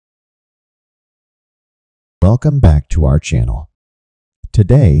Welcome back to our channel.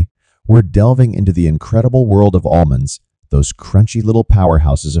 Today, we're delving into the incredible world of almonds, those crunchy little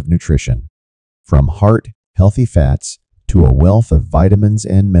powerhouses of nutrition. From heart, healthy fats to a wealth of vitamins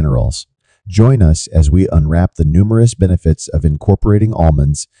and minerals, join us as we unwrap the numerous benefits of incorporating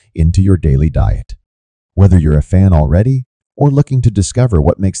almonds into your daily diet. Whether you're a fan already or looking to discover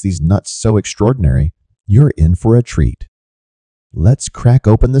what makes these nuts so extraordinary, you're in for a treat. Let's crack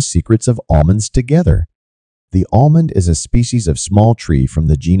open the secrets of almonds together. The almond is a species of small tree from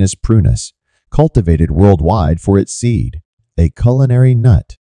the genus Prunus, cultivated worldwide for its seed, a culinary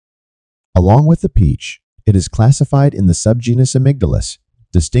nut. Along with the peach, it is classified in the subgenus Amygdalus,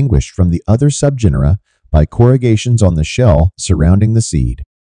 distinguished from the other subgenera by corrugations on the shell surrounding the seed.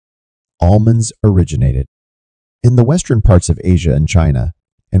 Almonds originated in the western parts of Asia and China,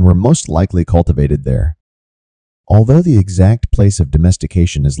 and were most likely cultivated there. Although the exact place of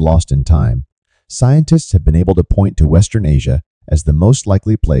domestication is lost in time, scientists have been able to point to Western Asia as the most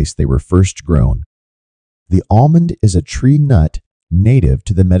likely place they were first grown. The almond is a tree nut native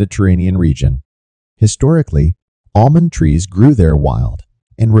to the Mediterranean region. Historically, almond trees grew there wild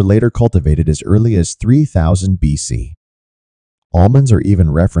and were later cultivated as early as 3000 BC. Almonds are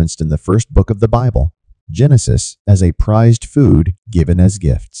even referenced in the first book of the Bible, Genesis, as a prized food given as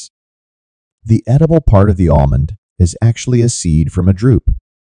gifts. The edible part of the almond is actually a seed from a drupe,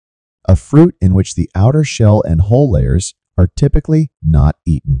 a fruit in which the outer shell and hull layers are typically not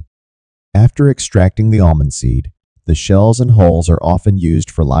eaten. After extracting the almond seed, the shells and hulls are often used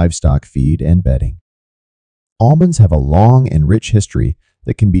for livestock feed and bedding. Almonds have a long and rich history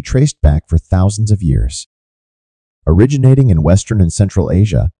that can be traced back for thousands of years. Originating in Western and Central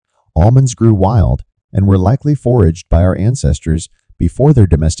Asia, almonds grew wild and were likely foraged by our ancestors before their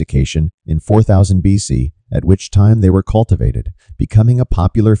domestication in 4000 BC, at which time they were cultivated, becoming a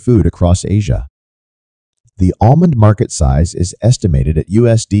popular food across Asia. The almond market size is estimated at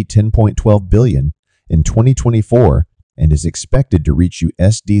USD 10.12 billion in 2024 and is expected to reach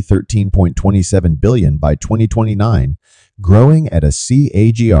USD 13.27 billion by 2029, growing at a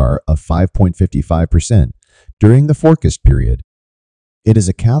CAGR of 5.55% during the forecast period. It is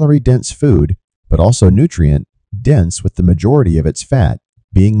a calorie-dense food, but also nutrient-dense, with the majority of its fat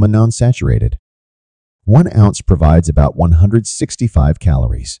being monounsaturated. 1 ounce provides about 165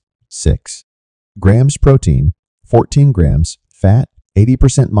 calories, 6 grams protein, 14 grams fat,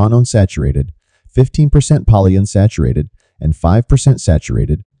 80% monounsaturated, 15% polyunsaturated, and 5%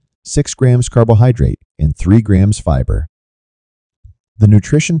 saturated, 6 grams carbohydrate, and 3 grams fiber. The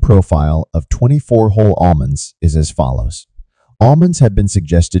nutrition profile of 24 whole almonds is as follows. Almonds have been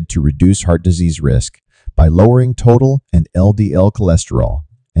suggested to reduce heart disease risk by lowering total and LDL cholesterol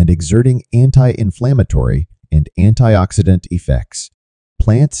and exerting anti-inflammatory and antioxidant effects.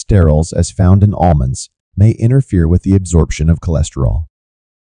 Plant sterols, as found in almonds, may interfere with the absorption of cholesterol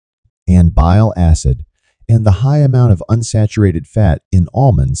and bile acid, and the high amount of unsaturated fat in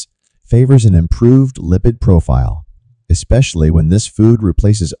almonds favors an improved lipid profile, especially when this food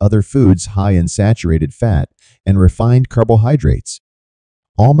replaces other foods high in saturated fat and refined carbohydrates.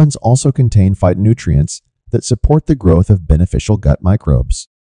 Almonds also contain phytonutrients that support the growth of beneficial gut microbes.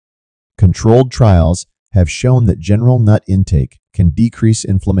 Controlled trials have shown that general nut intake can decrease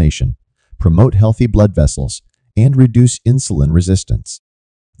inflammation, promote healthy blood vessels, and reduce insulin resistance.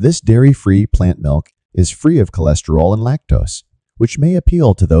 This dairy-free plant milk is free of cholesterol and lactose, which may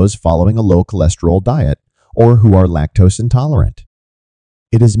appeal to those following a low-cholesterol diet or who are lactose intolerant.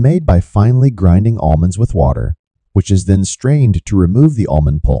 It is made by finely grinding almonds with water, which is then strained to remove the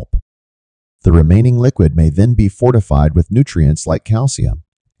almond pulp. The remaining liquid may then be fortified with nutrients like calcium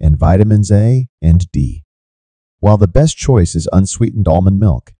and vitamins A and D. While the best choice is unsweetened almond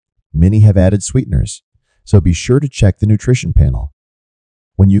milk, many have added sweeteners, so be sure to check the nutrition panel.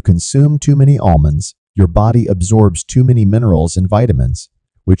 When you consume too many almonds, your body absorbs too many minerals and vitamins,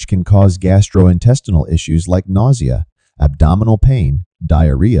 which can cause gastrointestinal issues like nausea, abdominal pain,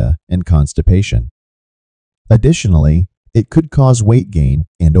 diarrhea, and constipation. Additionally, it could cause weight gain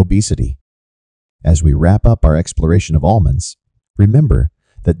and obesity. As we wrap up our exploration of almonds, remember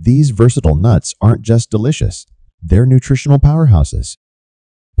that these versatile nuts aren't just delicious, they're nutritional powerhouses.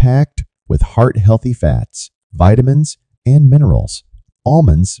 Packed with heart-healthy fats, vitamins, and minerals,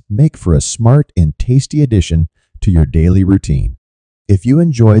 almonds make for a smart and tasty addition to your daily routine. If you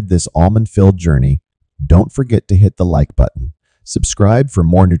enjoyed this almond-filled journey, don't forget to hit the like button, subscribe for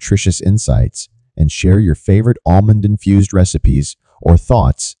more nutritious insights, and share your favorite almond-infused recipes or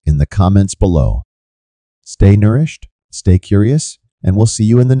thoughts in the comments below. Stay nourished, stay curious, and we'll see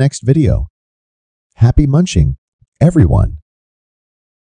you in the next video. Happy munching, everyone!